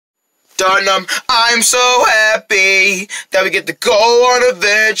dun-dum. I'm so happy that we get to go on an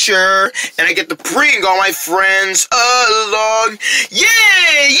adventure, and I get to bring all my friends along.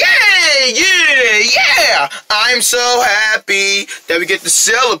 Yeah, yeah, yeah, yeah. I'm so happy that we get to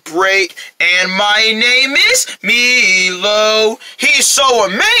celebrate, and my name is Milo. He's so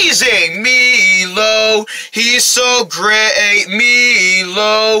amazing, Milo. He's so great,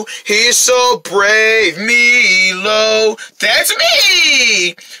 Milo. He's so brave, Milo. That's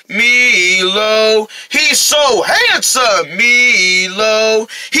me, Milo. He's so handsome, Milo.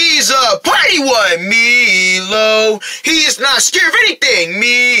 He's a party one, Milo. He's not scared of anything,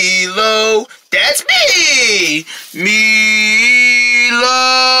 Milo. That's me, Milo.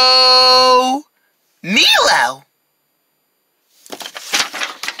 Milo.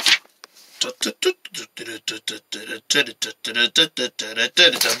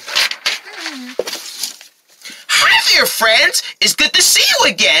 Hi there, friends! It's good to see you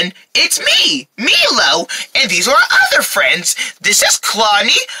again. It's me, Milo, and these are our other friends. This is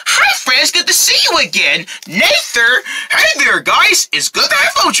Clonny. Hi, friends. Good to see you again. Nathan. Hey there, guys. It's good to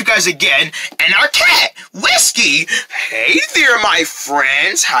have with you guys again. And our cat, Whiskey. Hey there, my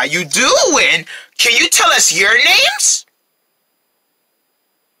friends. How you doing? Can you tell us your names?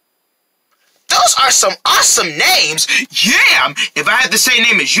 Those are some awesome names. Yeah, if I had the same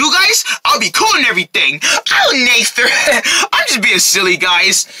name as you guys, I'll be cool and everything. Oh, Nathan. I'm just being silly,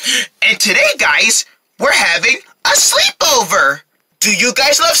 guys. And today, guys, we're having a sleepover. Do you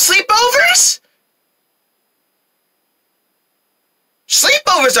guys love sleepovers?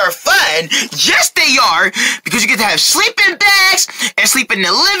 Sleepovers are fun. Yes, they are. Because you get to have sleeping bags and sleep in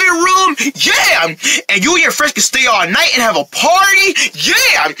the living room. Yeah. And you and your friends can stay all night and have a party.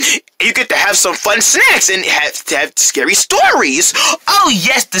 Yeah. And you get to have some fun snacks and have scary stories. Oh,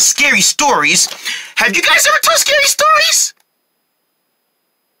 yes, the scary stories. Have you guys ever told scary stories?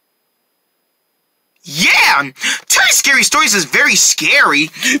 Yeah, telling scary stories is very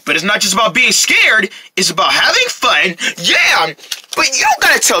scary, but it's not just about being scared, it's about having fun. Yeah, but you don't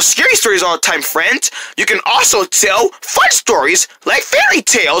gotta tell scary stories all the time, friend. You can also tell fun stories like fairy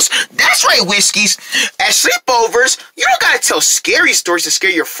tales. That's right, Whiskies. At sleepovers, you don't gotta tell scary stories to scare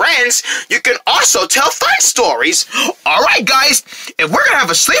your friends. You can also tell fun stories. Alright, guys, if we're gonna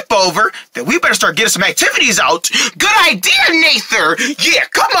have a sleepover, then we better start getting some activities out. Good idea, Nathan. Yeah,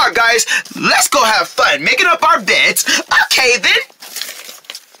 come on, guys. Let's go have fun making up our beds. Okay, then.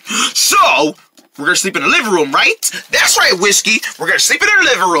 So, we're gonna sleep in the living room, right? That's right, Whiskey. We're gonna sleep in our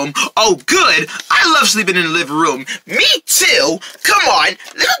living room. Oh, good. I love sleeping in the living room. Me too. Come on.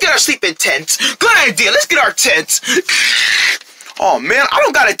 Let's get our sleeping tent. Good idea. Let's get our tent. Oh, man, I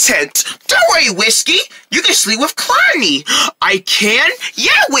don't got a tent. Don't worry, Whiskey. You can sleep with Clonny. I can?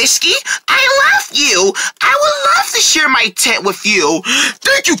 Yeah, Whiskey. I love you. I would love to share my tent with you.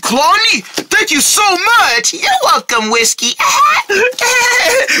 Thank you, Clonny. Thank you so much. You're welcome, Whiskey.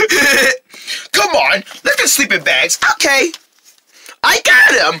 Come on. Let's get sleeping bags. Okay. I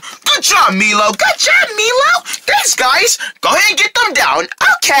got him. Good job, Milo. Good job, Milo. Thanks, guys. Go ahead and get them down.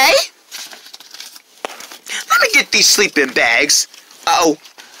 Okay. Let me get these sleeping bags. Uh-oh,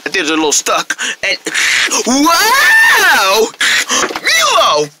 I think they're a little stuck. And wow!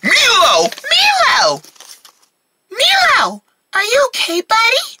 Milo! Milo! Milo! Milo! Are you okay,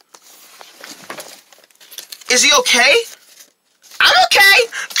 buddy? Is he okay? I'm okay.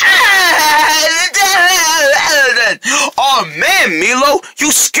 Oh man, Milo,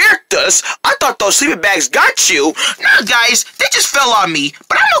 you scared us. I thought those sleeping bags got you. No, guys, they just fell on me,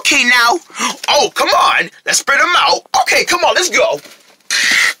 but I'm okay now. Oh, come on, let's spread them out. Okay, come on, let's go.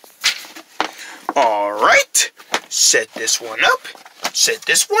 All right, set this one up. Set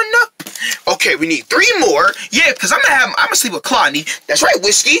this one up. Okay, we need 3 more. Yeah, because I'm gonna sleep with Clonny. That's right,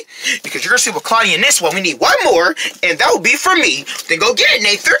 Whiskey. Because you're gonna sleep with Clonny in this one. We need 1 more, and that will be for me. Then go get it,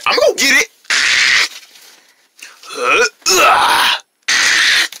 Nathan. I'm gonna get it.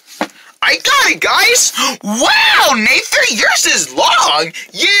 I got it, guys. Wow, Nathan, yours is long.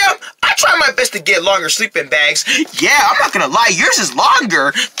 Yeah, I try my best to get longer sleeping bags. Yeah, I'm not gonna lie, yours is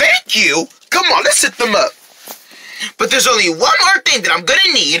longer. Thank you. Come on, let's set them up. But there's only 1 more thing that I'm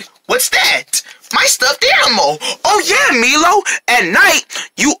gonna need. What's that? My stuffed animal. Oh yeah, Milo. At night,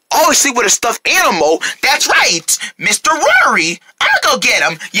 you always sleep with a stuffed animal. That's right, Mr. Rory. I'm gonna go get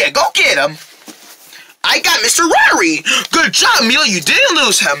him. Yeah, go get him. I got Mr. Rory. Good job, Milo. You didn't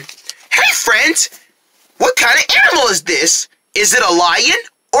lose him. Hey, friends. What kind of animal is this? Is it a lion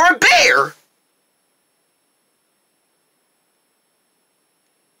or a bear?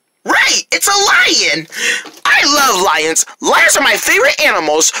 Right, it's a lion. I love lions. Lions are my favorite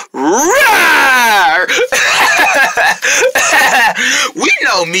animals. Roar! We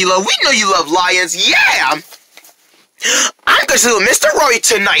know, Mila. We know you love lions. Yeah. I'm going to sleep with Mr. Roy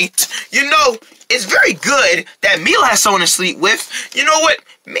tonight. You know, it's very good that Mila has someone to sleep with. You know what?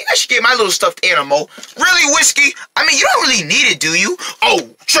 Maybe I should get my little stuffed animal. Really, Whiskey? I mean, you don't really need it, do you? Oh,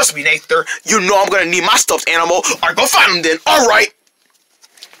 trust me, Nathan. You know I'm going to need my stuffed animal. All right, go find him then. All right.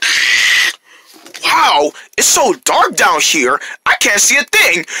 Wow, it's so dark down here. I can't see a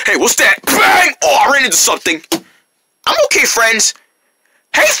thing. Hey, what's that? Bang! Oh, I ran into something. I'm okay, friends.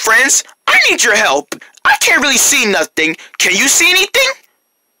 Hey, friends, I need your help. I can't really see nothing. Can you see anything?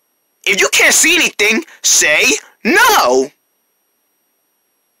 If you can't see anything, say no.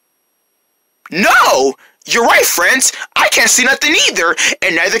 No, you're right, friends. I can't see nothing either,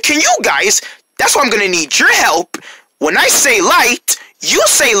 and neither can you guys. That's why I'm gonna need your help. When I say light, you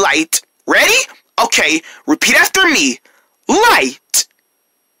say light. Ready? Okay, repeat after me. Light.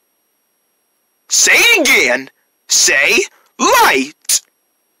 Say it again. Say light.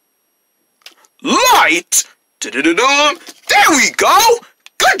 Light. There we go.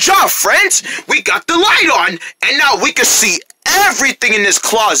 Good job, friends. We got the light on, and now we can see everything in this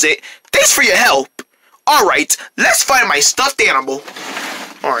closet. Thanks for your help. All right, let's find my stuffed animal.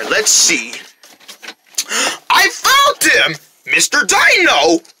 All right, let's see. I found him. Mr.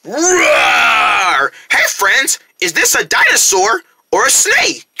 Dino! Roar! Hey friends, is this a dinosaur or a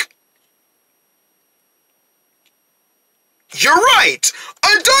snake? You're right,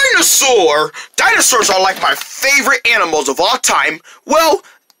 a dinosaur! Dinosaurs are like my favorite animals of all time. Well,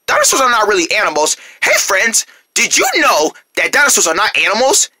 dinosaurs are not really animals. Hey friends, did you know that dinosaurs are not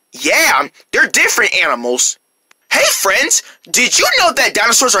animals? Yeah, they're different animals. Hey friends, did you know that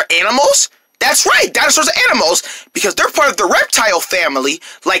dinosaurs are animals? That's right, dinosaurs are animals because they're part of the reptile family.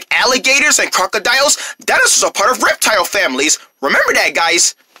 Like alligators and crocodiles, dinosaurs are part of reptile families. Remember that,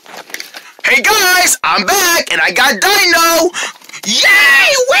 guys. Hey guys, I'm back and I got Dino.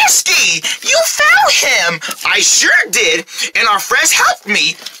 Yay, Whiskey! You found him. I sure did, and our friends helped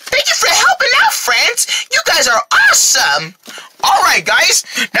me. Thank you for helping out, friends. You guys are awesome. All right, guys,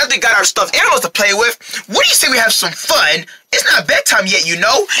 now that we got our stuffed animals to play with, what do you say we have some fun? It's not bedtime yet, you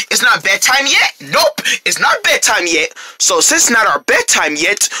know. It's not bedtime yet? Nope, it's not bedtime yet. So since it's not our bedtime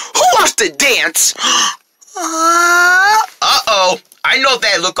yet, who wants to dance? Uh-oh. I know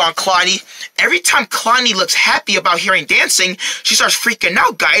that look on Clonny. Every time Clonny looks happy about hearing dancing, she starts freaking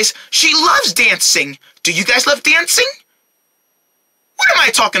out, guys. She loves dancing. Do you guys love dancing? What am I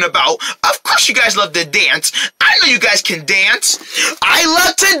talking about? Of course you guys love to dance. I know you guys can dance. I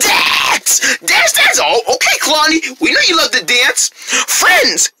love to dance. Dance, dance. Oh, okay, Clonny. We know you love to dance.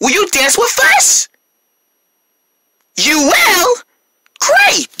 Friends, will you dance with us? You will?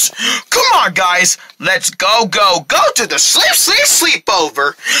 Great. Come on, guys. Let's go to the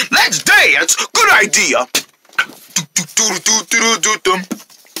sleepover. Let's dance. Good idea.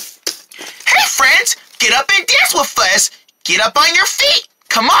 Hey, friends, get up and dance with us. Get up on your feet.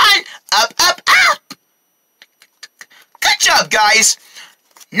 Come on. Up, up, up. Good job, guys.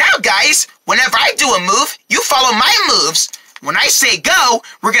 Now, guys, whenever I do a move, you follow my moves. When I say go,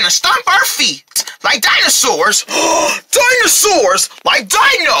 we're going to stomp our feet like dinosaurs. Dinosaurs like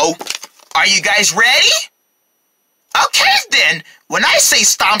Dino. Are you guys ready? Okay, then. When I say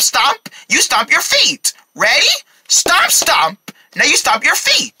stomp, stomp, you stomp your feet. Ready? Stomp, stomp. Now you stomp your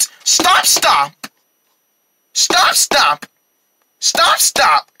feet. Stomp, stomp. Stomp, stomp. Stomp,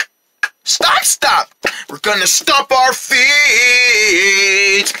 stomp. Stomp, stomp. We're gonna stomp our feet.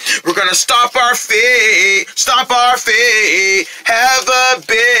 We're gonna stomp our feet. Stomp our feet. Have a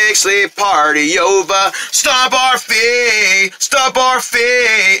big sleep party over. Stomp our feet. Stomp our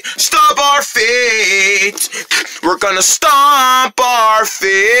feet. Stomp our feet. We're gonna stomp our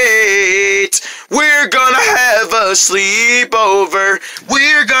feet. We're gonna have a sleepover.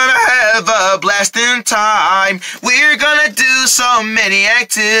 We're gonna have a blasting time. We're gonna do so many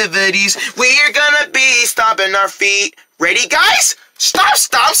activities. We're gonna be stomping our feet. Ready, guys? Stomp,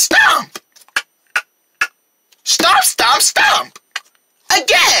 stomp, stomp. Stomp, stomp, stomp.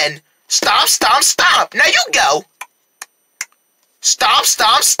 Again. Stomp, stomp, stomp. Now you go. Stomp,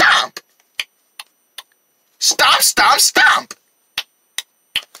 stomp, stomp. Stomp, stomp, stomp.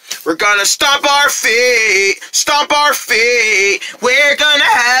 We're gonna stomp our feet, stomp our feet. We're gonna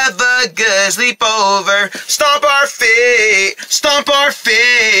have a good sleepover. Stomp our feet, stomp our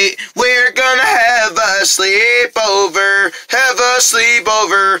feet. We're gonna have a sleepover. Have a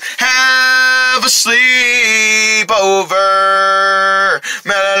sleepover. Have a sleepover.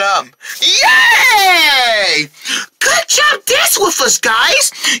 Yay! Good job dancing with us, us,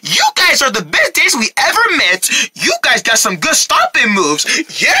 guys. You guys are the best dancers we ever met. You guys got some good stomping moves.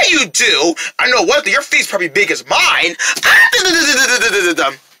 Yeah, you do. I know one thing, your feet's probably big as mine.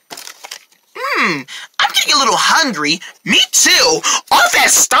 I'm getting a little hungry. Me too. All that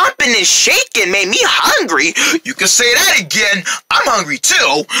stomping and shaking made me hungry. You can say that again. I'm hungry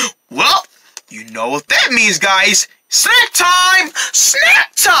too. Well, you know what that means, guys. Snack time!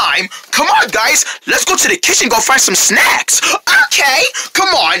 Snack time! Come on, guys. Let's go to the kitchen and go find some snacks. Okay, come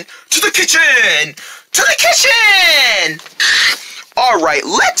on. To the kitchen! To the kitchen! Alright,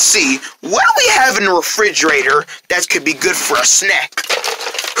 let's see. What do we have in the refrigerator that could be good for a snack?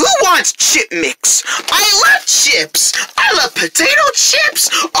 Who wants chip mix? I love chips. I love potato chips.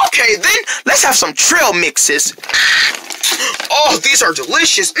 Okay, then let's have some trail mixes. Oh, these are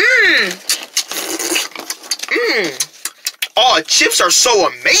delicious. Oh, chips are so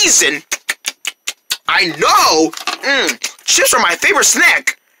amazing. I know. Chips are my favorite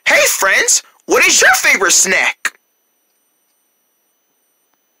snack. Hey, friends, what is your favorite snack?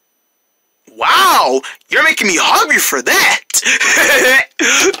 Wow, you're making me hungry for that.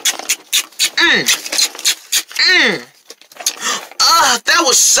 That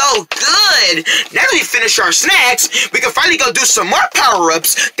was so good. Now that we finish our snacks, we can finally go do some more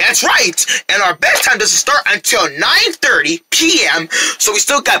power-ups. That's right. And our bedtime doesn't start until 9:30 p.m. So we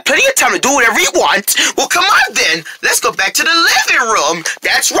still got plenty of time to do whatever you want. Well, come on then. Let's go back to the living room.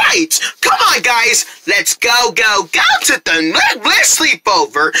 That's right. Come on, guys. Let's go to the let's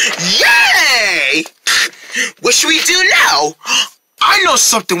sleepover. Yay! What should we do now? I know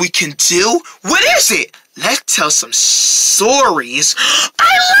something we can do. What is it? Let's tell some stories.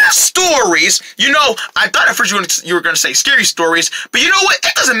 I love stories. You know, I thought at first you were going to say scary stories, but you know what?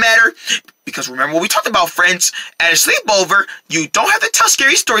 It doesn't matter. Because remember what we talked about, friends. At a sleepover, you don't have to tell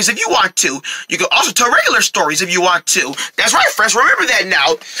scary stories if you want to. You can also tell regular stories if you want to. That's right, friends. Remember that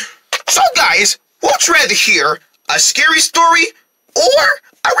now. So, guys, would you rather hear a scary story or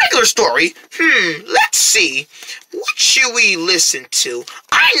a regular story? Let's see. What should we listen to?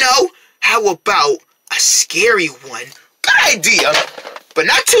 I know. How about a scary one? Good idea. But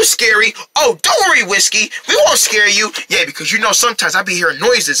not too scary. Oh, don't worry, Whiskey. We won't scare you. Yeah, because you know sometimes I be hearing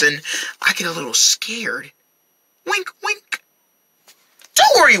noises and I get a little scared. Wink, wink.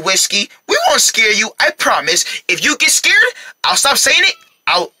 Don't worry, Whiskey. We won't scare you. I promise. If you get scared, I'll stop saying it.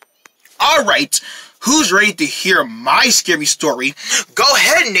 Alright. Who's ready to hear my scary story? Go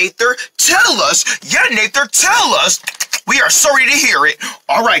ahead, Nathan. Tell us. Yeah, Nathan, tell us. We are so ready to hear it.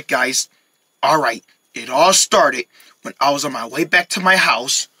 Alright, guys. Alright. It all started when I was on my way back to my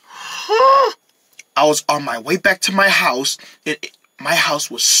house. I was on my way back to my house. My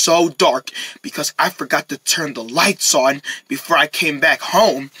house was so dark because I forgot to turn the lights on before I came back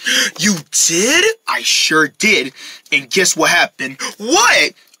home. You did? I sure did. And guess what happened?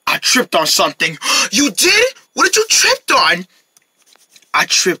 What? I tripped on something. You did? What did you trip on? I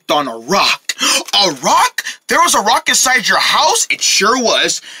tripped on a rock. A rock? There was a rock inside your house? It sure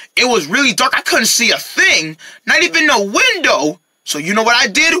was. It was really dark. I couldn't see a thing. Not even a window. So you know what I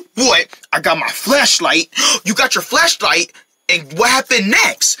did? What? I got my flashlight. You got your flashlight? And what happened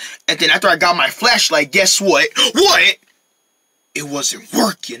next? And then after I got my flashlight, guess what? What? It wasn't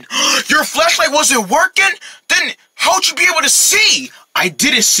working. Your flashlight wasn't working? Then how'd you be able to see? I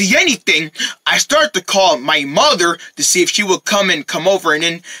didn't see anything. I started to call my mother to see if she would come over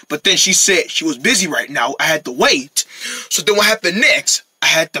but then she said she was busy right now. I had to wait. So then what happened next? I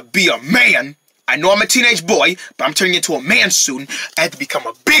had to be a man. I know I'm a teenage boy, but I'm turning into a man soon. I had to become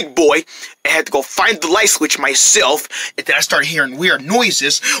a big boy. I had to go find the light switch myself. And then I started hearing weird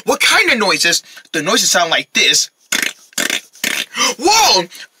noises. What kind of noises? The noises sound like this. Whoa!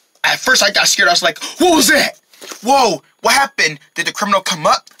 At first I got scared. I was like, what was that? Whoa, what happened? Did the criminal come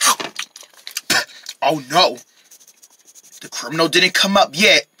up? Oh no. The criminal didn't come up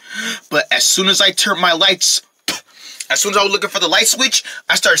yet. But as soon as I turned my lights, as soon as I was looking for the light switch,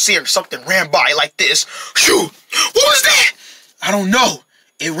 I started seeing something ran by like this. Phew! What was that? I don't know.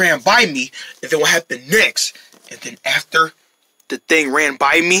 It ran by me. And then what happened next? And then after the thing ran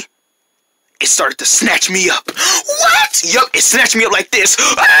by me, it started to snatch me up. What? Yup, it snatched me up like this.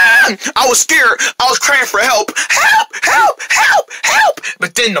 Ah! I was scared. I was crying for help. Help! Help! Help! Help!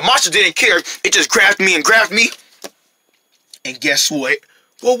 But then the monster didn't care. It just grabbed me and grabbed me. And guess what?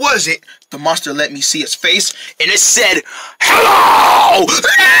 What was it? The monster let me see its face, and it said, hello!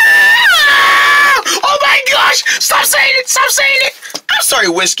 Ah! Oh my gosh! Stop saying it! Stop saying it! I'm sorry,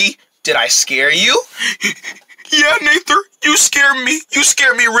 Whiskey. Did I scare you? Yeah, Nathan. You scared me. You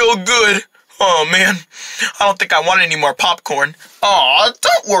scared me real good. Oh, man. I don't think I want any more popcorn. Aw,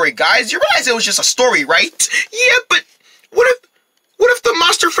 don't worry, guys. You realize it was just a story, right? Yeah, but what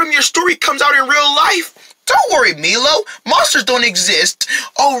monster from your story comes out in real life? Don't worry, Milo. Monsters don't exist.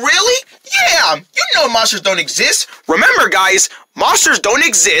 Oh, really? Yeah, you know monsters don't exist. Remember, guys, monsters don't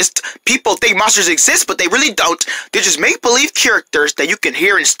exist. People think monsters exist, but they really don't. They're just make-believe characters that you can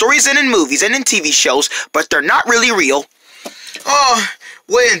hear in stories and in movies and in TV shows, but they're not really real. Oh,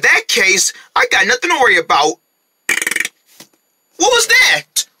 well, in that case, I got nothing to worry about. What was that?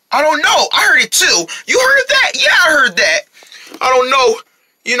 I don't know. I heard it too. You heard that? Yeah, I heard that. I don't know.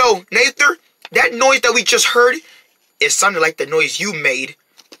 You know, Nathan, that noise that we just heard, it sounded like the noise you made.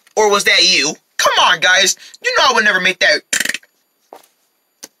 Or was that you? Come on, guys. You know I would never make that.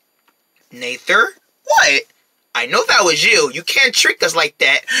 Nathan? What? I know that was you. You can't trick us like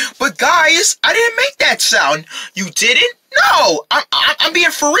that. But guys, I didn't make that sound. You didn't? No, I'm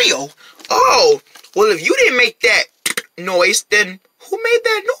being for real. Oh, well, if you didn't make that noise, then who made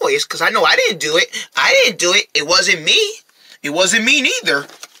that noise? Because I know I didn't do it. I didn't do it. It wasn't me. It wasn't me neither.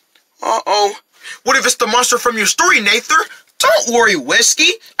 Uh-oh. What if it's the monster from your story, Nathan? Don't worry,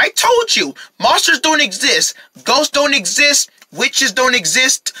 Whiskey. I told you. Monsters don't exist. Ghosts don't exist. Witches don't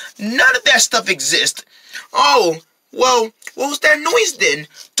exist. None of that stuff exists. Oh, well, what was that noise then?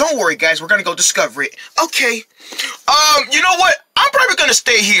 Don't worry, guys. We're going to go discover it. Okay. You know what? I'm probably going to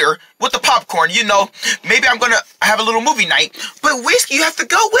stay here with the popcorn, you know. Maybe I'm going to have a little movie night. But Whiskey, you have to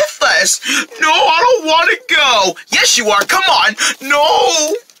go with us. No, I don't want to go. Yes, you are. Come on. No,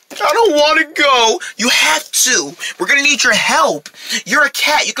 I don't want to go. You have to. We're going to need your help. You're a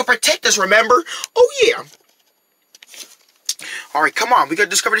cat. You can protect us, remember? Oh, yeah. All right, come on. We got to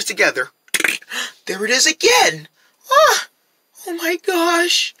discover this together. There it is again. Oh my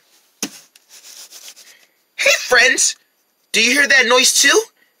gosh. Hey, friends. Do you hear that noise too?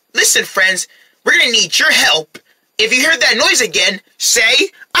 Listen, friends. We're going to need your help. If you hear that noise again,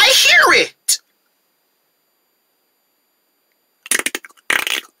 say, I hear it.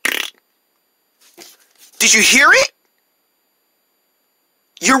 Did you hear it?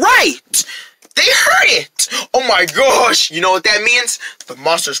 You're right. They heard it. Oh my gosh. You know what that means? The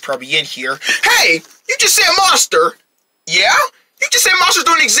monster's probably in here. Hey, you just said monster. Yeah? You just said monsters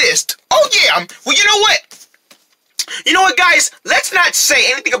don't exist. Oh yeah. Well, you know what? You know what, guys? Let's not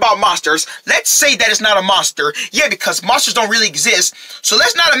say anything about monsters. Let's say that it's not a monster. Yeah, because monsters don't really exist. So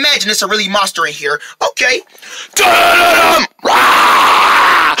let's not imagine it's a really monster in here. Okay. Da-da-da-dum!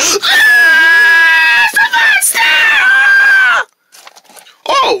 Ah! It's a monster!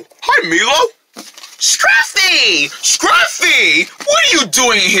 Oh, hi, Milo. Scruffy! Scruffy! What are you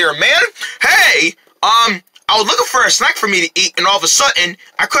doing here, man? Hey, I was looking for a snack for me to eat, and all of a sudden,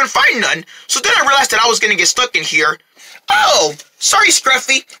 I couldn't find none. So then I realized that I was gonna get stuck in here. Oh, sorry,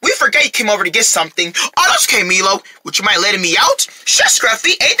 Scruffy. We forgot you came over to get something. Oh, that's okay, Milo. Would you mind letting me out? Sure,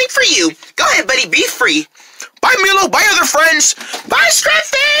 Scruffy. Anything for you. Go ahead, buddy. Be free. Bye, Milo. Bye, other friends. Bye,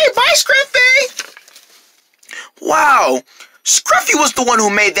 Scruffy. Bye, Scruffy. Wow. Scruffy was the one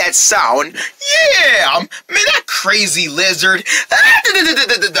who made that sound. Yeah, man, that crazy lizard.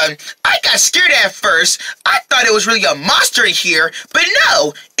 I got scared at first. I thought it was really a monster in here, but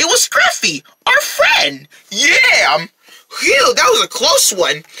no, it was Scruffy, our friend. Yeah, phew, that was a close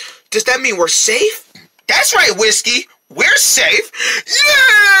one. Does that mean we're safe? That's right, Whiskey. We're safe.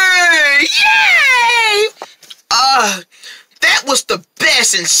 Yay! Yay! That was the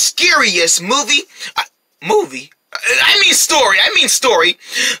best and scariest movie. I mean story.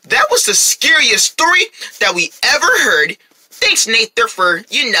 That was the scariest story that we ever heard. Thanks, Nathan, for,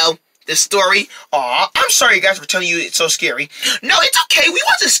 you know, the story. Aw, I'm sorry, guys, for telling you it's so scary. No, it's okay. We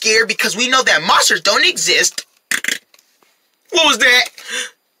wasn't scared because we know that monsters don't exist. What was that?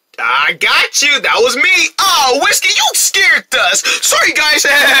 I got you. That was me. Oh, Whiskey, you scared us. Sorry, guys.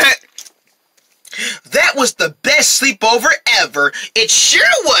 That was the best sleepover ever. It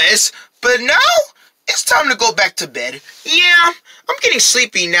sure was. But now, it's time to go back to bed. Yeah, I'm getting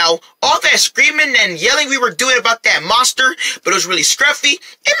sleepy now. All that screaming and yelling we were doing about that monster, but it was really scruffy,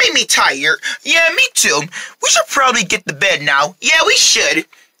 it made me tired. Yeah, me too. We should probably get to bed now. Yeah, we should.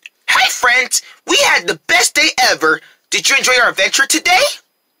 Hi, friends. We had the best day ever. Did you enjoy our adventure today?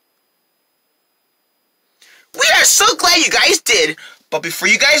 We are so glad you guys did. But before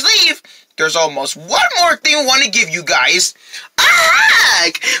you guys leave, there's almost one more thing we want to give you guys. A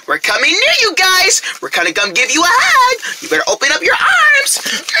hug! We're coming near you guys. We're gonna come give you a hug. You better open up your arms.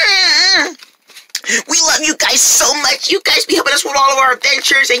 We love you guys so much. You guys be helping us with all of our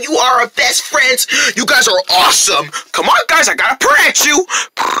adventures, and you are our best friends. You guys are awesome. Come on, guys. I gotta purr at you.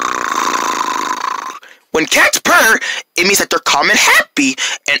 When cats purr, it means that they're calm and happy.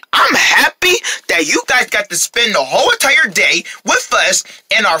 And I'm happy that you guys got to spend the whole entire day with us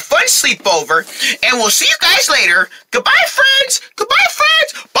in our fun sleepover. And we'll see you guys later. Goodbye, friends. Goodbye,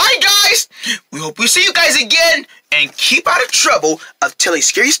 friends. Bye, guys. We hope we see you guys again. And keep out of trouble of telling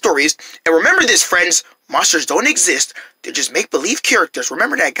scary stories. And remember this, friends. Monsters don't exist. They're just make-believe characters.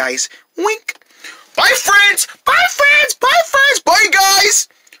 Remember that, guys. Wink. Bye, friends. Bye, friends. Bye, friends. Bye, guys.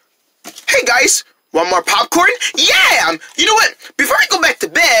 Hey, guys. Want more popcorn? Yeah! You know what? Before we go back to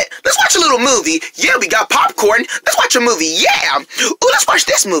bed, let's watch a little movie. Yeah, we got popcorn. Let's watch a movie. Yeah! Ooh, let's watch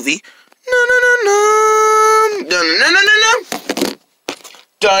this movie. No.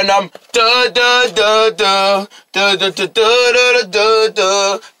 Dun-dum, da-da-da-da,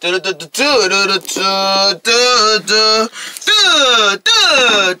 da-da-da-da-da-da-da,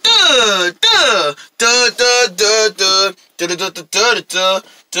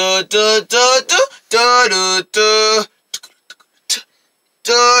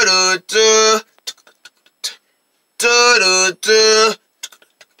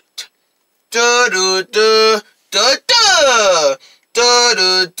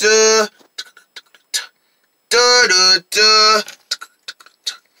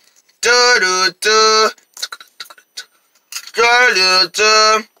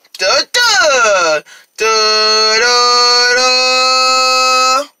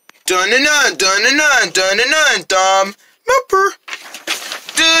 Dun-dun-dun, Mopper.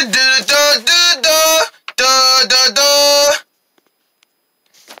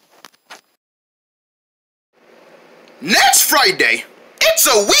 Next Friday, it's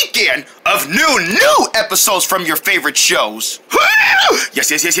a weekend of new episodes from your favorite shows.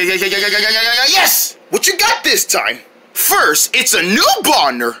 Yes! What you got this time? First, it's a new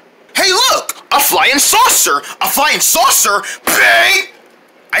Bonner. Hey, look! A flying saucer! A flying saucer! Bang!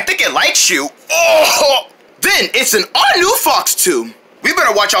 I think it likes you. Oh! Then it's an all-new Fox Tube. We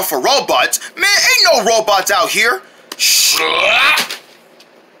better watch out for robots. Man, ain't no robots out here.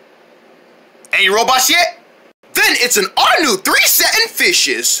 Any robots yet? Then it's an all-new 3-setting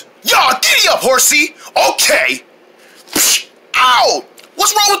fishes. Y'all, giddy up, horsey. Okay. Ow!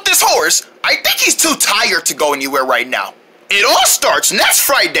 What's wrong with this horse? I think he's too tired to go anywhere right now. It all starts next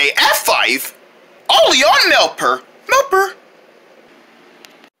Friday at 5. Only on Melper.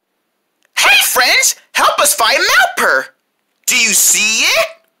 Hey, friends! Help us find Melper. Do you see it?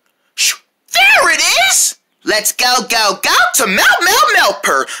 There it is! Let's go to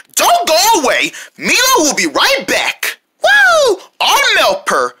Melper. Don't go away. Milo will be right back. Woo! On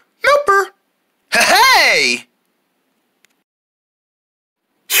Melper. Hey!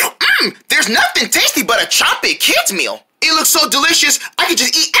 There's nothing tasty but a Chomp-It kids meal. It looks so delicious, I could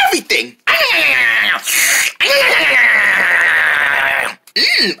just eat everything.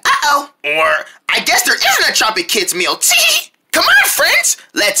 Uh-oh. Or, I guess there isn't a Chomp-It kids meal. Tee! Come on, friends.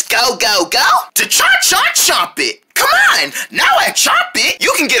 Let's go to Chomp-It. Come on. Now at Chomp-It,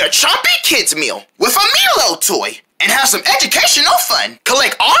 you can get a Chomp-It kids meal with a Milo toy and have some educational fun.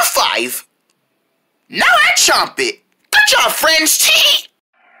 Collect all 5. Now at Chomp-It. Good job, friends. Tee!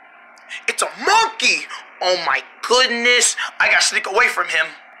 It's a monkey. Oh my goodness. I gotta sneak away from him.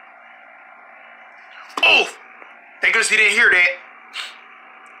 Oh, thank goodness he didn't hear that.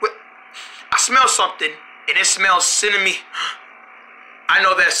 Wait, I smell something, and it smells cinnamon. I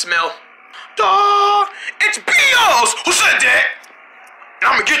know that smell. Duh, it's Bios! Who said that?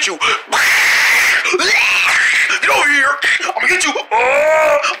 I'm gonna get you. Get over here. I'm gonna get you.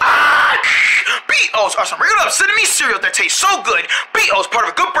 Bios are some regular cinnamon cereal that tastes so good. Bios, part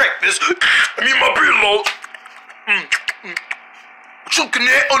of a good breakfast. I mean my Bios. Choking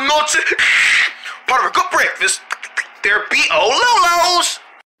it or not? Part of a good breakfast. They're B-O-Lolos.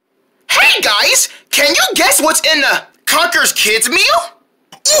 Hey guys, can you guess what's in the Conker's Kids meal?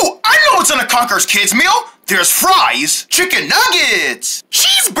 Ooh, I know what's in a Conker's Kids meal. There's fries, chicken nuggets,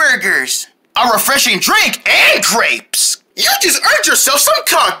 cheeseburgers, a refreshing drink, and grapes. You just earned yourself some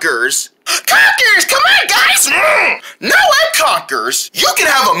Conkers. Conkers, come on guys. Now at Conkers, you can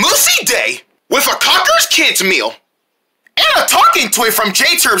have a moosey day with a Conker's Kids meal. And a talking toy from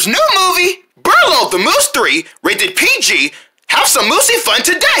J-Turb's new movie, Burlo the Moose 3, rated PG. Have some moosey fun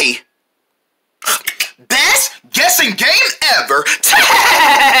today. Best guessing game ever.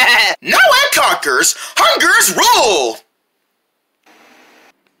 Now at Conkers, Hungers rule.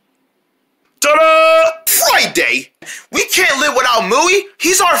 Ta-da! Friday. We can't live without Mooey.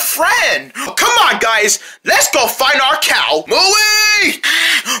 He's our friend. Come on, guys. Let's go find our cow. Mooey!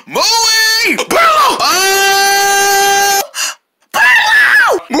 Mooey! Burlo!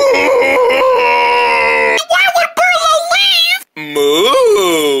 Burlo! Why would Burlo leave?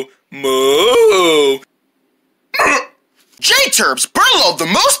 Moo!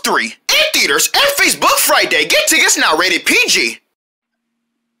 rated PG.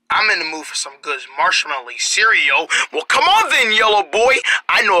 I'm in the mood for some good marshmallow cereal. Well, come on then, yellow boy.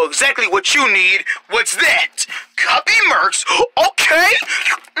 I know exactly what you need. What's that? Cubby Mercs? Okay.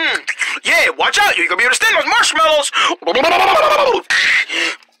 Yeah, watch out. You're going to be able to stand those marshmallows.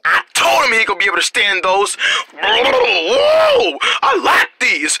 I told him he gonna be able to stand those. Whoa! I like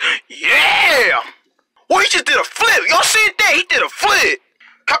these. Yeah! Well, he just did a flip. Y'all see that? He did a flip.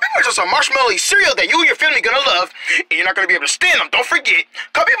 Cubby Mercs are some marshmallow cereal that you and your family gonna love, and you're not gonna be able to stand them. Don't forget,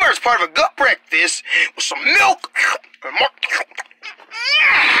 Cubby Mercs is part of a good breakfast with some milk.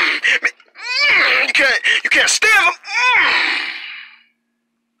 You can't stand them.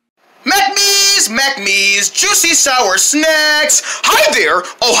 MacMe's, juicy sour snacks. Hi there.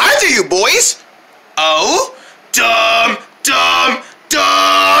 Oh, hi there, you boys. Oh, dumb.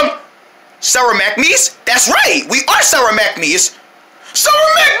 Sour MacMe's? That's right. We are Sour MacMe's. Sour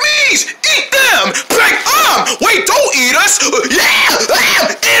MacMe's! Eat them! Wait, don't eat us! Yeah!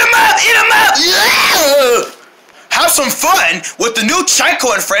 Eat them up! Yeah! Have some fun with the new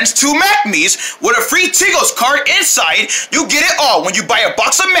Chico and Friends 2 MacMe's with a free Tigos card inside. You get it all when you buy a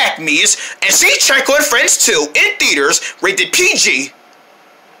box of MacMe's and see Chico and Friends 2 in theaters rated PG.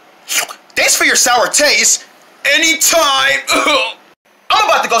 Thanks for your sour taste. Anytime. I'm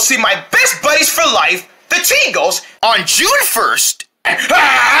about to go see my best buddies for life, the Tigos, on June 1st.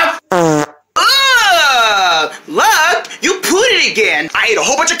 Look, you put it again. I ate a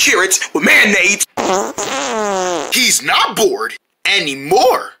whole bunch of carrots with mayonnaise. He's not bored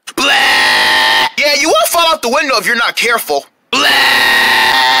anymore. Blah! Yeah, you will fall out the window if you're not careful. Blah!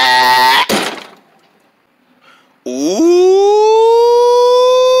 Ooh!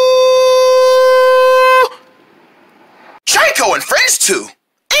 Chico and Friends 2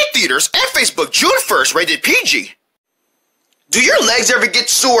 in theaters and Facebook June 1st, rated PG. Do your legs ever get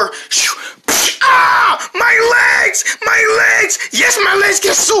sore? Ah! My legs! Yes, my legs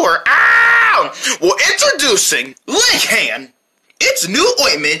get sore. Ow! Well, introducing Leg Hand. It's new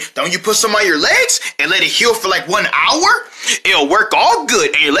ointment that when you put some on your legs and let it heal for like 1 hour, it'll work all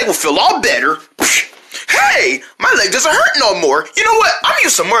good and your leg will feel all better. Hey, my leg doesn't hurt no more. You know what? I'm gonna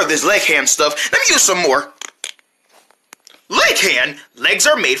use some more of this Leg Hand stuff. Let me use some more. Leg Hand, legs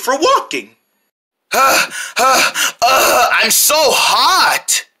are made for walking. I'm so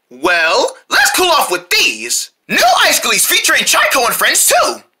hot. Well, let's cool off with these. New Ice Glees featuring Chico and Friends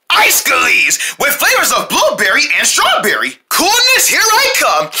 2. Ice Glees with flavors of blueberry and strawberry. Coolness, here I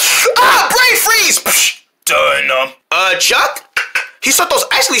come. Brain freeze. Done. Chuck? He sucked those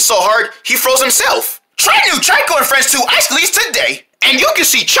Ice Glees so hard, he froze himself. Try new Chico and Friends 2 Ice Glees today, and you can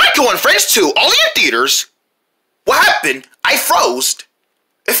see Chico and Friends 2 only in theaters. What happened? I froze.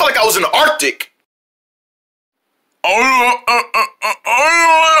 It felt like I was in the Arctic. Come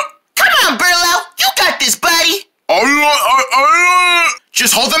on, Burlo. You got this, buddy.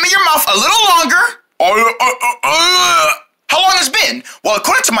 Just hold them in your mouth a little longer. How long has it been? Well,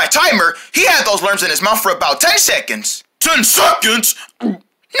 according to my timer, he had those worms in his mouth for about 10 seconds. 10 seconds? No,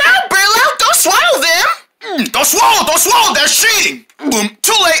 Burlo, don't swallow them. Don't swallow, that's cheating.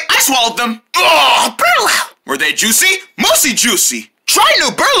 Too late, I swallowed them. Oh, Burlo. Were they juicy? Mostly juicy. Try new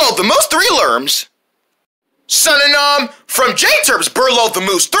Burlo the Moose 3 Lerms. Son from J-Terps Burlo the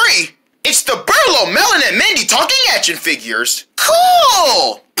Moose 3, it's the Burlo, Melon, and Mindy talking action figures.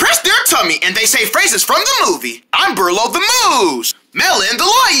 Cool! Press their tummy and they say phrases from the movie. I'm Burlo the Moose. Melon the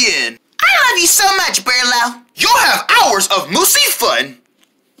Lion. I love you so much, Burlo. You'll have hours of moosey fun.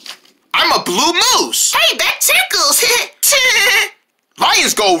 I'm a blue moose. Hey, that tickles.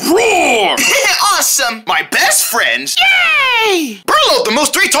 Lions go roar. Awesome. My best friends. Yay! Burlo the Moose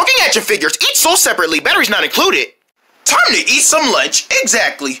 3 talking action figures. Each sold separately. Batteries not included. Time to eat some lunch.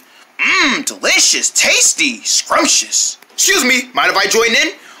 Exactly. Delicious, tasty, scrumptious. Excuse me, mind if I join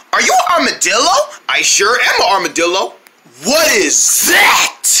in? Are you an armadillo? I sure am an armadillo. What is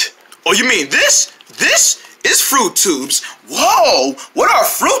that? Oh, you mean this? This is Fruit Tubes. Whoa, what are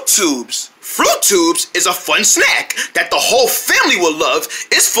Fruit Tubes? Fruit Tubes is a fun snack that the whole family will love.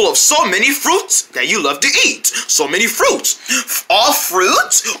 It's full of so many fruits that you love to eat. So many fruits. All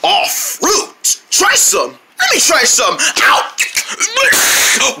fruit? All fruit. Try some. Let me try some. Ow!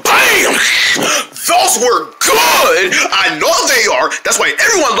 Bam! Those were good. I know they are. That's why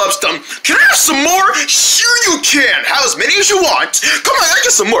everyone loves them. Can I have some more? Sure you can. Have as many as you want. Come on, let's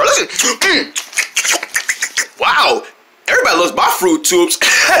get some more. Listen. Wow. Everybody loves my Fruit Tubes.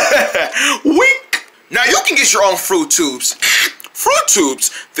 Wink. Now you can get your own Fruit Tubes. Fruit Tubes.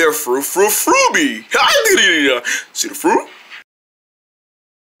 They're fruity. See the fruit?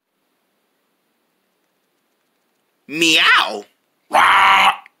 Meow.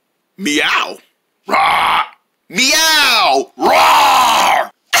 Rah. Meow. Rah. Meow!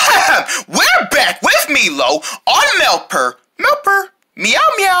 Roar! We're back with Milo on Meltper. Meltper, meow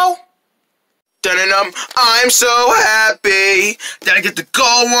meow. Dun-dun-dum. I'm so happy that I get to go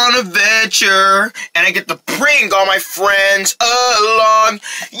on a venture and I get to bring all my friends along.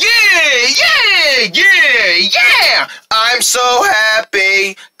 Yeah! I'm so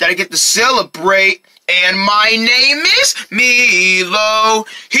happy that I get to celebrate. And my name is Milo.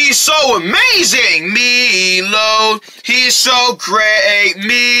 He's so amazing, Milo. He's so great,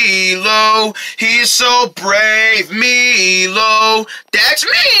 Milo. He's so brave, Milo. That's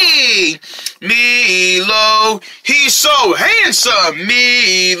me, Milo. He's so handsome,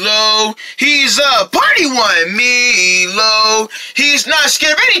 Milo. He's a party one, Milo. He's not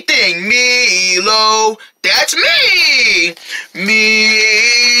scared of anything, Milo. That's me,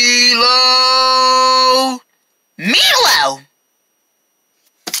 Milo. Milo.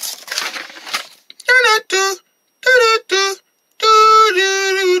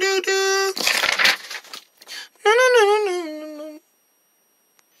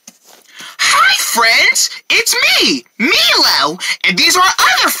 Hi friends, it's me, Milo, and these are our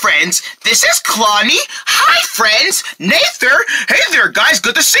other friends. This is Clonny. Hi friends, Nather. Hey there guys,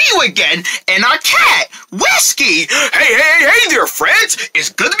 good to see you again. And our cat, Whiskey. Hey there friends. It's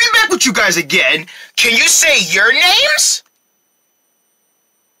good to be back with you guys again. Can you say your names?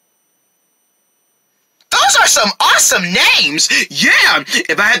 Those are some awesome names. Yeah,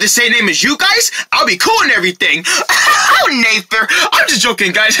 if I had the same name as you guys, I'll be cool and everything. Oh, Nathan, I'm just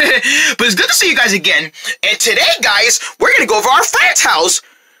joking, guys. But it's good to see you guys again. And today, guys, we're going to go over our friend's house.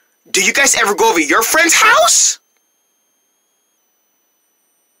 Do you guys ever go over your friend's house?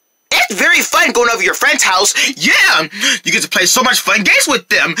 It's very fun going over your friend's house. Yeah, you get to play so much fun games with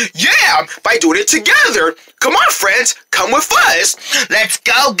them. Yeah, by doing it together. Come on, friends, come with us. Let's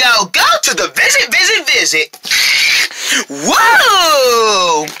go to the visit.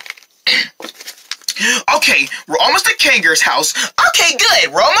 Whoa! Okay, we're almost at Kangaroo's house. Okay,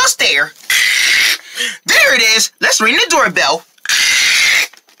 good, we're almost there. There it is. Let's ring the doorbell.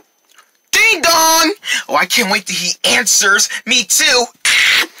 Ding dong! Oh, I can't wait till he answers. Me too.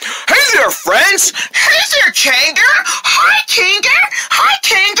 Hey there, friends! Hey there, Kangaroo! Hi, Kangaroo! Hi,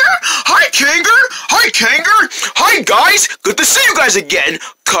 Kangaroo! Hi, Kangaroo! Hi, Kangaroo! Hi, guys! Good to see you guys again.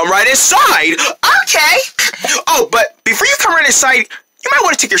 Come right inside. Okay. Oh, but before you come right inside, you might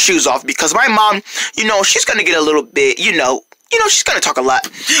want to take your shoes off because my mom, you know, she's gonna get a little bit, you know, she's gonna talk a lot.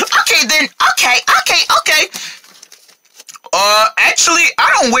 Okay, then. Okay. Actually, I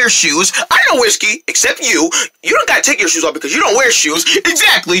don't wear shoes. I know Whiskey, except you. You don't gotta take your shoes off because you don't wear shoes.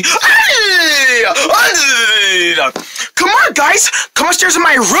 Exactly. Come on, guys. Come upstairs in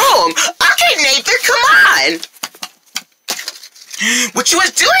my room. Okay, Nathan, come on. What you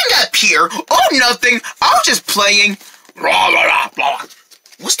was doing up here? Oh, nothing. I was just playing.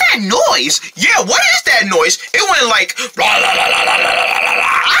 What's that noise? Yeah, what is that noise? It went like...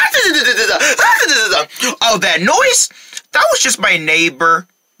 Oh, that noise? That was just my neighbor,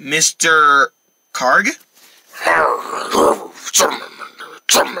 Mr. Karg.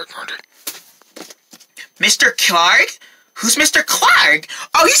 Mr. Clark? Who's Mr. Clark?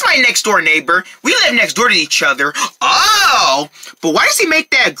 Oh, he's my next door neighbor. We live next door to each other. Oh, but why does he make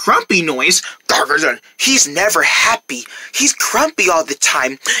that grumpy noise? He's never happy. He's grumpy all the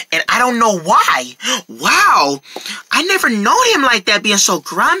time, and I don't know why. Wow, I never known him like that, being so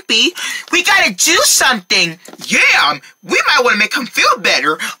grumpy. We gotta do something. Yeah, we might want to make him feel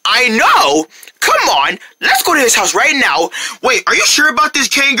better. I know. Come on, let's go to his house right now. Wait, are you sure about this,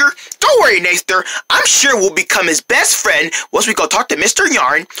 Kangaroo? Don't worry, Nathan. I'm sure we'll become his best friend once we go talk to Mr.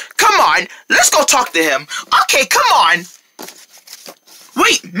 Yarn. Come on, let's go talk to him. Okay, come on.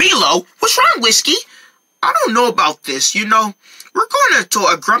 Wait, Milo, what's wrong, Whiskey? I don't know about this, you know. We're going to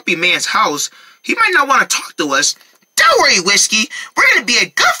a grumpy man's house. He might not want to talk to us. Don't worry, Whiskey. We're going to be a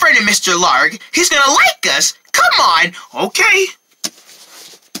good friend of Mr. Larg. He's going to like us. Come on. Okay.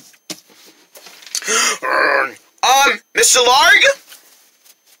 Mr. Larg?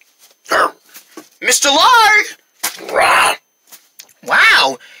 Mr. Larg?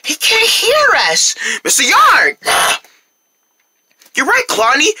 Wow, he can't hear us. Mr. Yarg! You're right,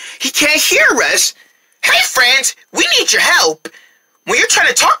 Clonny. He can't hear us. Hey, friends, we need your help. When you're trying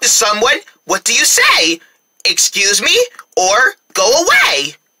to talk to someone, what do you say? Excuse me or go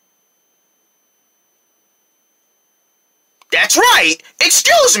away? That's right,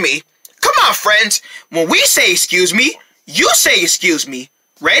 excuse me. Come on, friends. When we say excuse me, you say excuse me.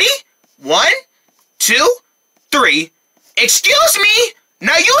 Ready? 1, 2, 3. Excuse me.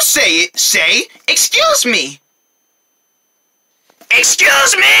 Now you say it. Say, excuse me.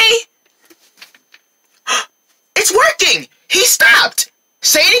 Excuse me? It's working! He stopped!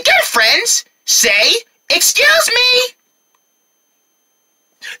 Say it again, friends! Say, excuse me!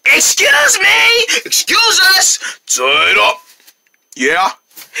 Excuse me! Excuse us! Turn up! Yeah?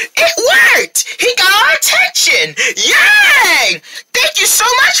 It worked! He got our attention! Yay! Thank you so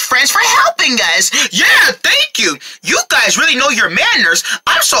much, friends, for helping us! Yeah, thank you! You guys really know your manners.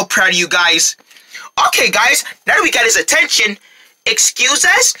 I'm so proud of you guys. Okay, guys, now that we got his attention, excuse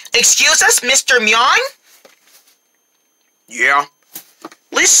us, Mr. Myong? Yeah.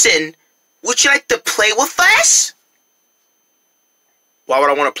 Listen, would you like to play with us? Why would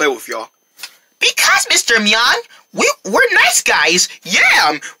I want to play with y'all? Because, Mr. Myong, we're nice guys.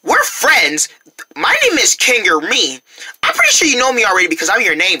 Yeah, we're friends. My name is Kanger Me. I'm pretty sure you know me already because I'm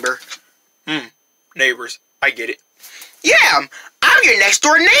your neighbor. Neighbors. I get it. Yeah, I'm your next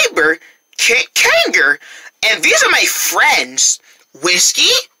door neighbor, Kanger. And these are my friends,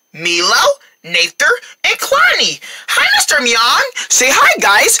 Whiskey, Milo, Nather, and Kwani. Hi, Mr. Myong. Say hi,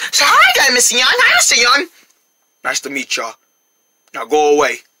 guys. Say hi, guys, Mr. Myong. Hi, Mr. Myong. Nice to meet y'all. Now go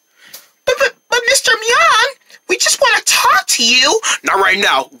away. But Mr. Myong, we just want to talk to you. Not right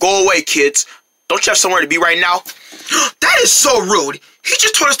now. Go away, kids. Don't you have somewhere to be right now? That is so rude. He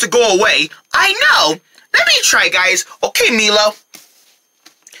just told us to go away. I know. Let me try, guys. Okay, Milo.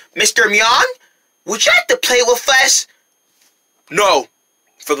 Mr. Myong, would you like to play with us? No.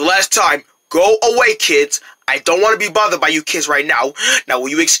 For the last time, go away, kids. I don't want to be bothered by you kids right now. Now, will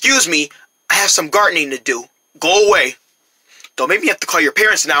you excuse me? I have some gardening to do. Go away. Don't make me have to call your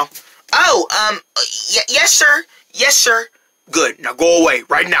parents now. Oh, yes, sir. Yes, sir. Good. Now go away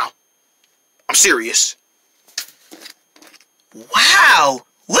right now. I'm serious. Wow.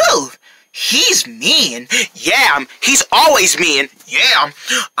 Woo. He's mean. Yeah, he's always mean. Yeah.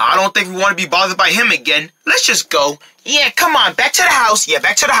 I don't think we want to be bothered by him again. Let's just go. Yeah, come on. Back to the house. Yeah,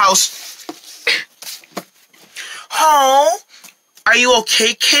 back to the house. Oh, are you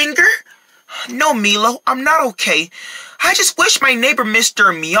okay, Kanger? No, Milo, I'm not okay. I just wish my neighbor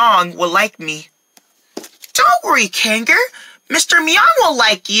Mr. Myong would like me. Don't worry, Kanger. Mr. Myong will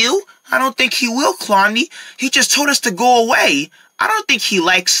like you. I don't think he will, Kwani. He just told us to go away. I don't think he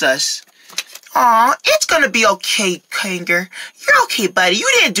likes us. Aw, it's gonna be okay, Kanger. You're okay, buddy. You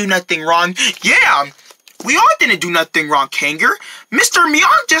didn't do nothing wrong. Yeah, we all didn't do nothing wrong, Kanger. Mr.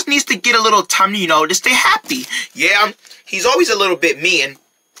 Myong just needs to get a little time, to stay happy. Yeah, he's always a little bit mean.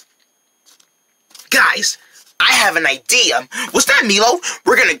 Guys, I have an idea. What's that, Milo?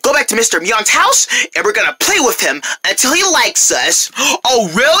 We're gonna go back to Mr. Myong's house, and we're gonna play with him until he likes us. Oh,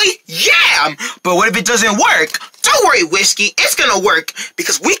 really? Yeah! But what if it doesn't work? Don't worry, Whiskey. It's gonna work,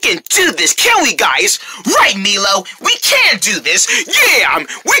 because we can do this, can't we, guys? Right, Milo. We can do this. Yeah!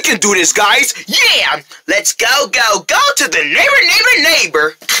 We can do this, guys. Yeah! Let's go to the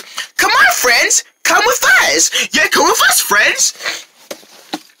neighbor. Come on, friends. Come with us. Yeah, come with us, friends.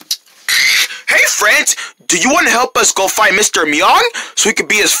 Hey, friends, do you want to help us go find Mr. Myong so we could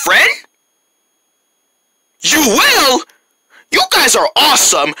be his friend? You will? You guys are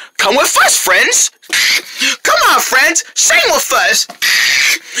awesome. Come with us, friends. Come on, friends, sing with us.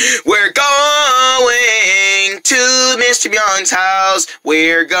 We're going to Mr. Myong's house.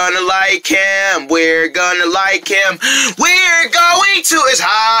 We're gonna like him. We're gonna like him. We're going to his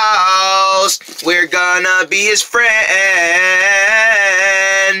house. We're gonna be his friend.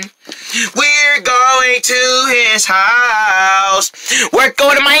 We're going to his house. We're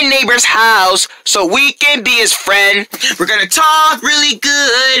going to my neighbor's house so we can be his friend. We're gonna talk really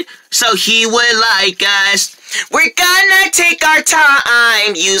good so he would like us. We're gonna take our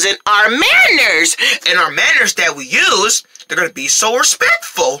time using our manners. And our manners that we use, they're gonna be so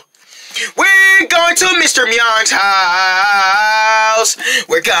respectful. We're going to Mr. Myong's house.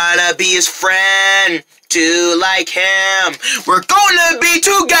 We're gonna be his friend to like him. We're gonna be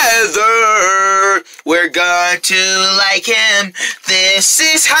together. We're going to like him. This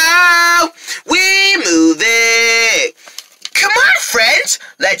is how we move it. Come on, friends.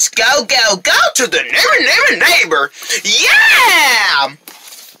 Let's go to the neighbor. Yeah!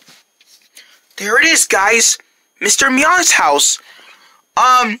 There it is, guys. Mr. Myong's house.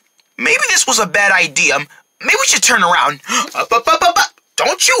 Maybe this was a bad idea. Maybe we should turn around. Up.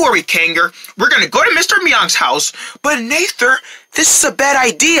 Don't you worry, Kanger. We're gonna go to Mr. Myong's house. But Nather, this is a bad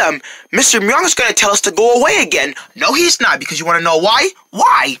idea. Mr. Myong is gonna tell us to go away again. No, he's not, because you wanna know why?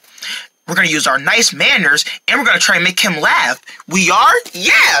 Why? We're gonna use our nice manners, and we're gonna try and make him laugh. We are?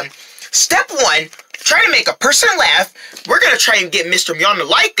 Yeah! Step 1, try to make a person laugh. We're gonna try and get Mr. Meowing to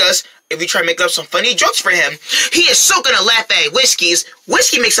like us if we try to make up some funny jokes for him. He is so gonna laugh at Whiskey's.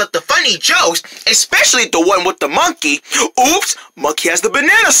 Whiskey makes up the funny jokes, especially the one with the monkey. Oops, monkey has the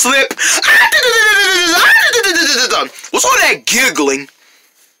banana slip. What's all that giggling?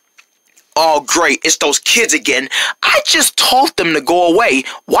 Oh, great, it's those kids again. I just told them to go away.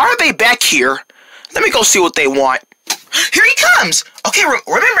 Why are they back here? Let me go see what they want. Here he comes. Okay,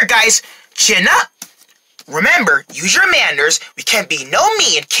 remember, guys, chin up. Remember, use your manners. We can't be no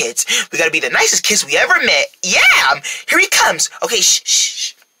mean kids. We gotta be the nicest kids we ever met. Yeah, here he comes. Okay,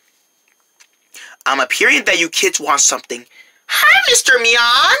 shh. I'm appearing that you kids want something. Hi, Mr.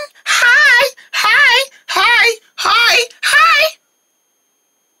 Meowing. Hi.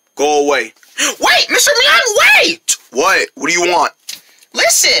 Go away. Wait, Mr. Meowing, wait! What? What do you want?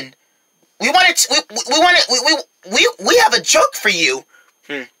 Listen, we have a joke for you.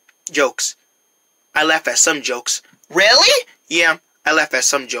 Jokes. I laugh at some jokes. Really? Yeah, I laugh at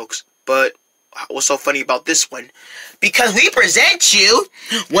some jokes. But what's so funny about this one? Because we present you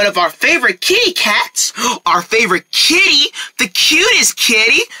one of our favorite kitty cats, our favorite kitty, the cutest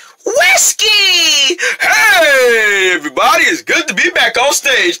kitty, Whiskey! Hey, everybody, it's good to be back on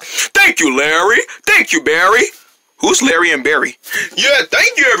stage. Thank you, Larry. Thank you, Barry. Who's Larry and Barry? Yeah,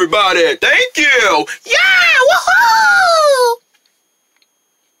 thank you, everybody. Thank you. Yeah, woohoo!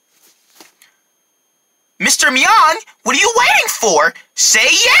 Mr. Meowing, what are you waiting for?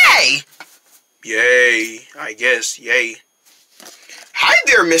 Say yay! Yay, I guess, yay. Hi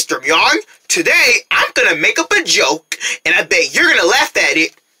there, Mr. Meowing. Today, I'm gonna make up a joke, and I bet you're gonna laugh at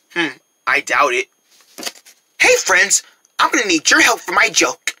it. I doubt it. Hey, friends, I'm gonna need your help for my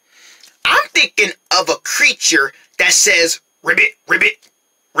joke. I'm thinking of a creature that says, ribbit, ribbit,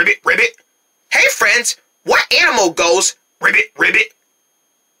 ribbit, ribbit. Hey, friends, what animal goes, ribbit, ribbit?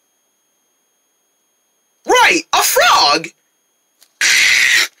 Right, a frog!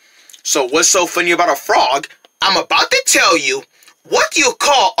 So what's so funny about a frog? I'm about to tell you. What do you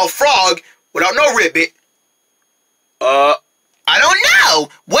call a frog without no ribbit? I don't know.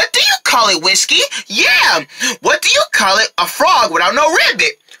 What do you call it, Whiskey? Yeah, what do you call it, a frog without no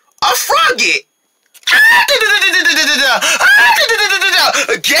ribbit? A frogget.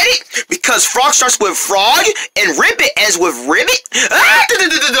 Get it? Because frog starts with frog and ribbit ends with ribbit?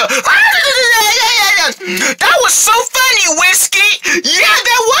 That was so funny, Whiskey! Yeah,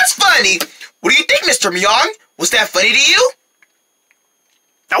 that was funny! What do you think, Mr. Meowing? Was that funny to you?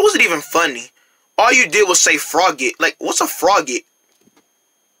 That wasn't even funny. All you did was say frogget. Like, what's a frogget?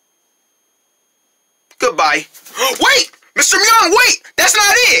 Goodbye. Wait! Mr. Meowing, wait! That's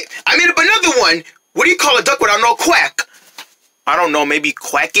not it! I made up another one. What do you call a duck without no quack? I don't know, maybe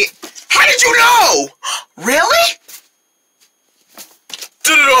quack it? How did you know? Really?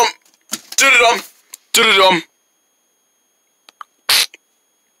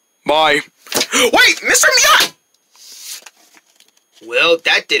 Bye. Wait, Mr. Meowing! Well,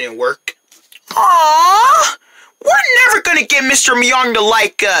 that didn't work. Aww! We're never gonna get Mr. Meowing to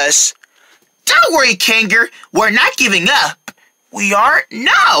like us. Don't worry, Kangaroo. We're not giving up. We aren't?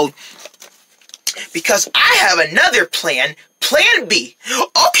 No. Because I have another plan. Plan B.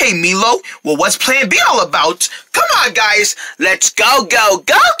 Okay, Milo. Well, what's Plan B all about? Come on, guys. Let's go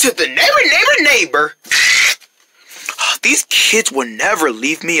to the neighbor. These kids will never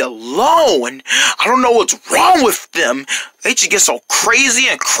leave me alone. I don't know what's wrong with them. They just get so crazy,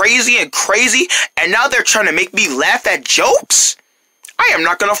 and now they're trying to make me laugh at jokes? I am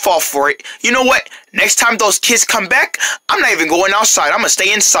not gonna fall for it. You know what? Next time those kids come back, I'm not even going outside. I'm gonna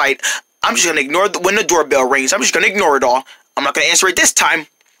stay inside. I'm just gonna ignore when the doorbell rings. I'm just gonna ignore it all. I'm not gonna answer it this time.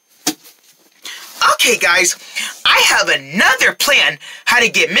 Okay, guys, I have another plan how to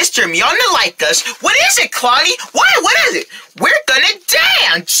get Mr. Meowing to like us. What is it, Claudie? What is it? We're gonna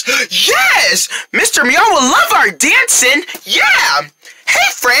dance. Yes, Mr. Meowing will love our dancing. Yeah.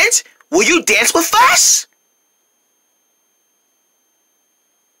 Hey, friends, will you dance with us?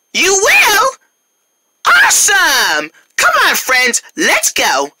 You will? Awesome! Come on, friends, let's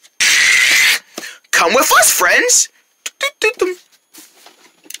go. Come with us, friends.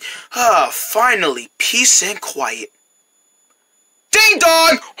 Finally, peace and quiet. Ding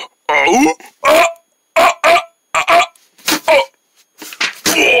dong!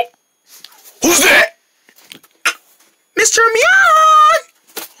 Who's that? Mr. Meowing!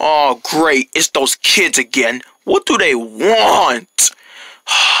 Oh, great, it's those kids again. What do they want?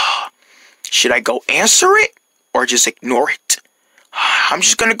 Should I go answer it or just ignore it? I'm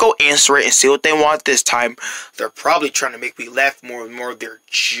just gonna go answer it and see what they want this time. They're probably trying to make me laugh more and more of their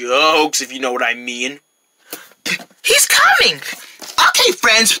jokes, if you know what I mean. He's coming! Okay,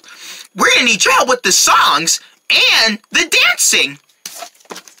 friends, we're gonna need your help with the songs and the dancing.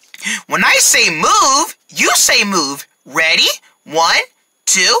 When I say move, you say move. Ready? 1,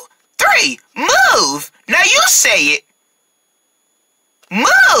 2, 3. Move. Now you say it.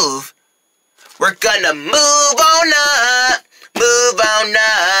 Move. We're gonna move on up. Move on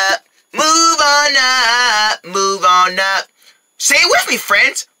up. Move on up. Move on up. Say it with me,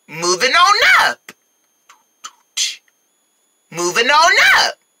 friends. Moving on up. Moving on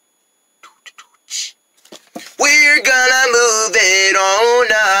up. We're gonna move it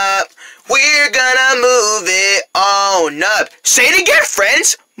on up. We're gonna move it on up. Say it again,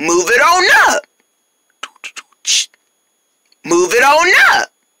 friends. Move it on up. Move it on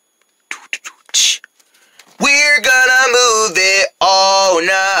up. We're gonna move it on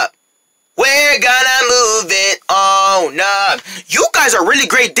up. We're gonna move it on up. You guys are really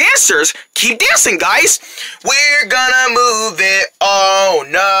great dancers. Keep dancing, guys. We're gonna move it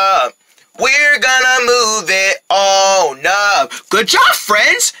on up. We're gonna move it on up. Good job,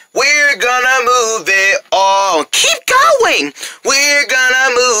 friends. We're gonna move it on. Keep going. We're gonna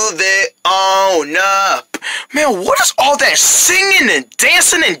move it on up. Man, what is all that singing and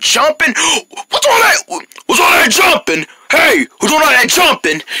dancing and jumping? What's all that? What's all that jumping? Hey, who's doing all that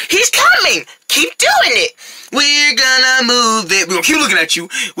jumping? He's coming. Keep doing it. We're gonna move it. We're gonna keep looking at you.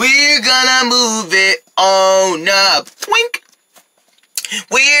 We're gonna move it on up. Twink.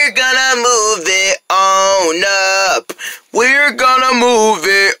 We're gonna move it on up. We're gonna move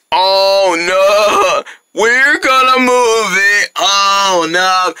it on up. We're gonna move it on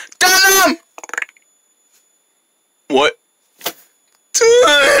up. Dum! What?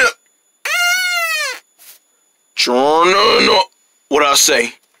 What I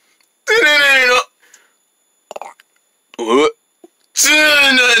say? What?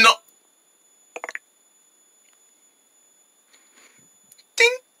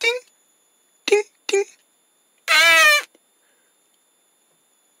 Ding, ding, ding, ding.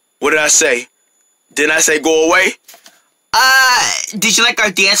 What did I say? Didn't I say go away? Did you like our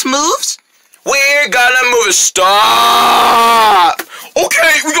dance moves? We're gonna move it. Stop!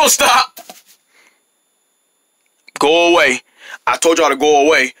 Okay, we gonna stop. Go away. I told y'all to go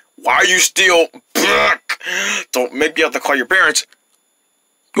away. Why are you still... Don't make me have to call your parents.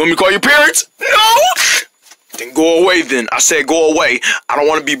 You want me to call your parents? No! Then go away then. I said go away. I don't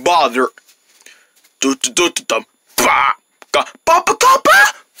want to be bothered.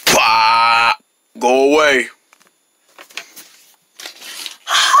 Go away.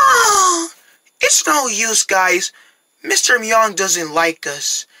 It's no use, guys. Mr. Myung doesn't like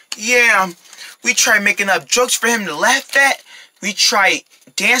us. Yeah, we try making up jokes for him to laugh at. We try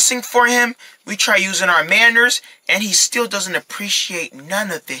dancing for him. We try using our manners, and he still doesn't appreciate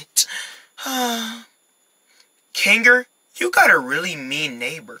none of it. Kanger, you got a really mean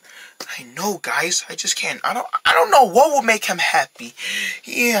neighbor. I know, guys. I just can't. I don't know what would make him happy.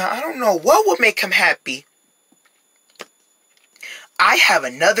 Yeah, I don't know what would make him happy. I have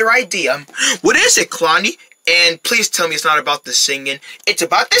another idea. What is it, Kalani? And please tell me it's not about the singing. It's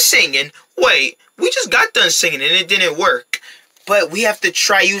about the singing. Wait, we just got done singing and it didn't work. But we have to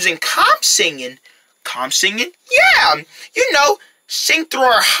try using calm singing. Calm singing? Yeah, you know, sing through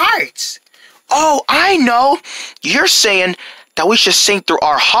our hearts. Oh, I know. You're saying that we should sing through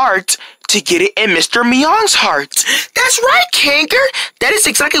our hearts to get it in Mr. Myung's heart. That's right, Kanger. That is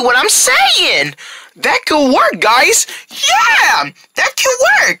exactly what I'm saying. That could work, guys. Yeah, that could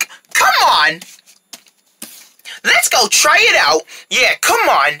work. Come on. Let's go try it out. Yeah, come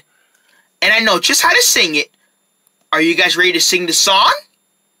on. And I know just how to sing it. Are you guys ready to sing the song?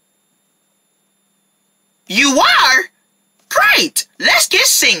 You are? Great. Let's get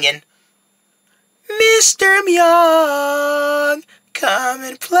singing. Mr. Myung, come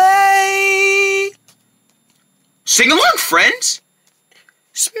and play. Sing along, friends.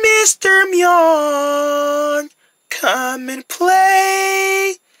 Mr. Myung, come and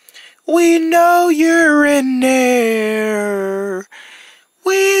play. We know you're in there.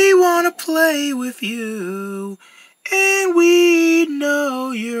 We want to play with you. And we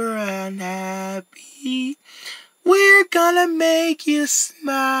know you're unhappy. We're gonna make you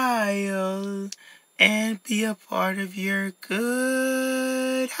smile and be a part of your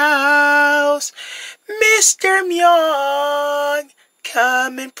good house. Mr. Myung,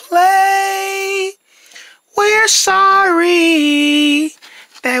 come and play. We're sorry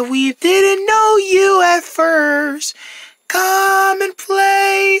that we didn't know you at first. Come and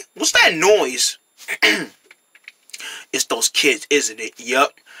play. What's that noise? It's those kids, isn't it?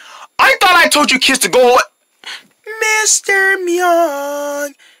 Yup. I thought I told you kids to go away. Mr.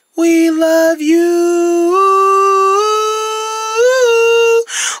 Myung, we love you.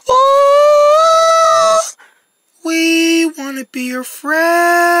 Ooh. wanna be your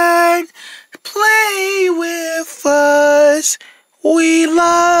friend. Play with us. We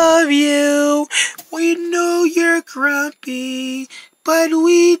love you. We know you're grumpy, but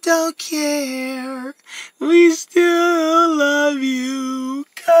we don't care. We still love you.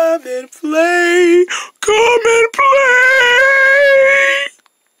 Come and play. Come and play.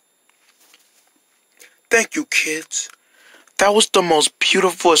 Thank you, kids. That was the most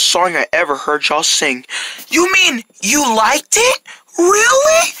beautiful song I ever heard y'all sing. You mean you liked it?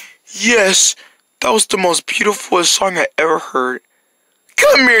 Really? Yes, that was the most beautiful song I ever heard.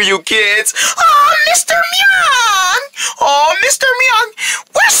 Come here, you kids. Oh, Mr. Myung. Oh, Mr. Myung.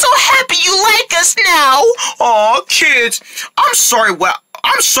 We're so happy you like us now. Oh, kids. I'm sorry when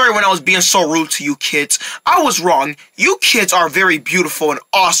I was being so rude to you kids. I was wrong. You kids are very beautiful and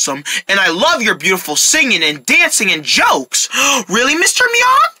awesome, and I love your beautiful singing and dancing and jokes. Really, Mr.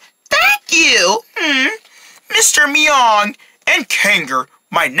 Myung? Thank you. Mr. Myung and Kanger,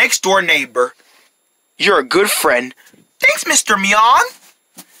 my next door neighbor. You're a good friend. Thanks, Mr. Myung.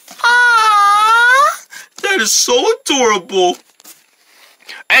 Aww. That is so adorable.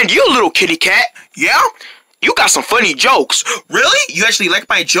 And you, little kitty cat. Yeah? You got some funny jokes. Really? You actually like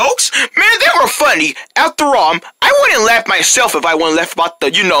my jokes? Man, they were funny. After all, I wouldn't laugh myself if I wouldn't laugh about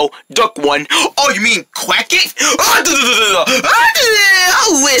the, duck one. Oh, you mean Quack It?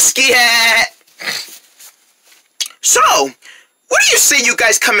 Oh, whiskey hat. So, what do you say you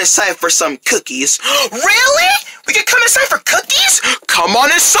guys come inside for some cookies? Really? We can come inside for cookies? Come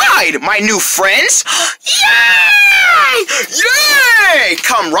on inside, my new friends. Yay! Yay!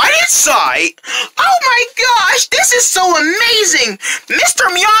 Come right inside. Oh my gosh, this is so amazing. Mr.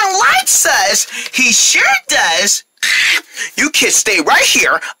 Myung likes us. He sure does. You kids stay right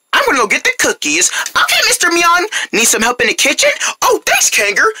here. I'm gonna go get the cookies. Okay, Mr. Myung. Need some help in the kitchen? Oh, thanks,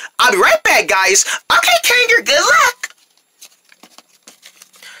 Kanger. I'll be right back, guys. Okay, Kanger, good luck.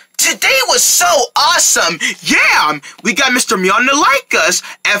 Today was so awesome. Yeah, we got Mr. Myung to like us.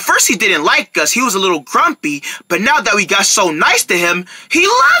 At first he didn't like us. He was a little grumpy. But now that we got so nice to him, he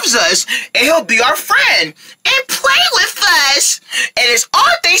loves us. And he'll be our friend and play with us. And it's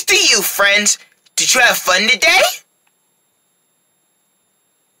all thanks to you, friends. Did you have fun today?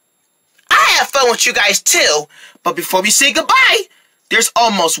 I had fun with you guys too. But before we say goodbye, there's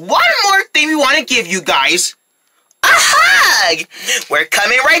almost one more thing we want to give you guys. A hug! We're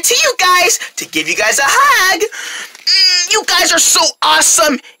coming right to you guys to give you guys a hug. You guys are so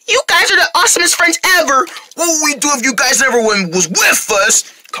awesome. You guys are the awesomest friends ever. What would we do if you guys never was with us?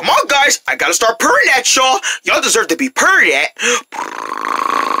 Come on, guys. I gotta start purring at y'all. Y'all deserve to be purred at.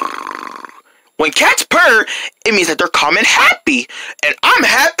 When cats purr, it means that they're calm and happy. And I'm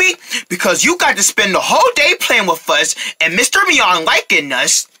happy because you got to spend the whole day playing with us and Mr. Myung liking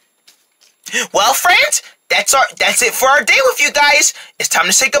us. Well, friends, that's it for our day with you guys. It's time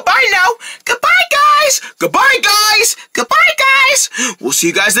to say goodbye now. Goodbye, guys. Goodbye, guys. Goodbye, guys. We'll see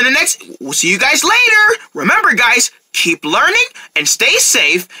you guys later. Remember, guys, keep learning and stay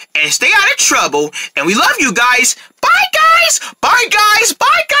safe and stay out of trouble. And we love you guys. Bye, guys. Bye, guys.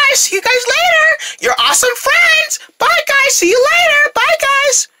 Bye, guys. See you guys later. You're awesome friends. Bye, guys. See you later. Bye,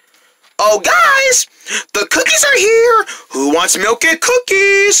 guys. Oh, guys, the cookies are here. Who wants milk and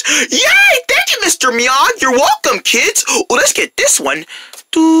cookies? Yay! Thank you, Mr. Myung. You're welcome, kids. Oh, let's get this one.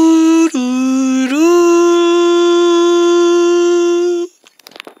 Doo, doo, doo.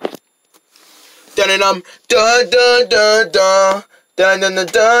 Dun-dun-dum. Dun-dun-dun-dun.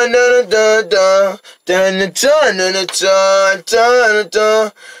 Dun-dun-dun-dun-dun-dun-dun.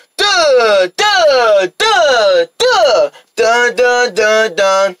 Dun-dun-dun-dun-dun-dun-dun. Dun-dun-dun-dun-dun. Dun-dun-dun-dun. Dun dun dun dun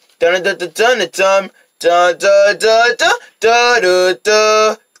dun dun dun dun dun dun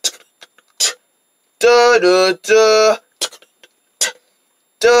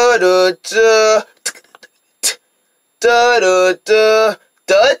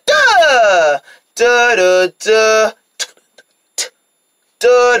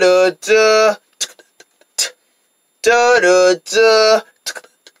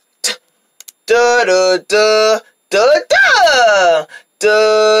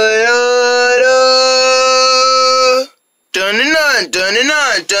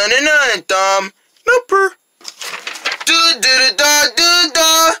Dun-dun-dun-dun-dun-dun-dun-dun. Nooper. Do-do-do-do-do-do.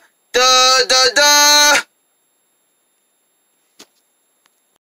 Da-da-da.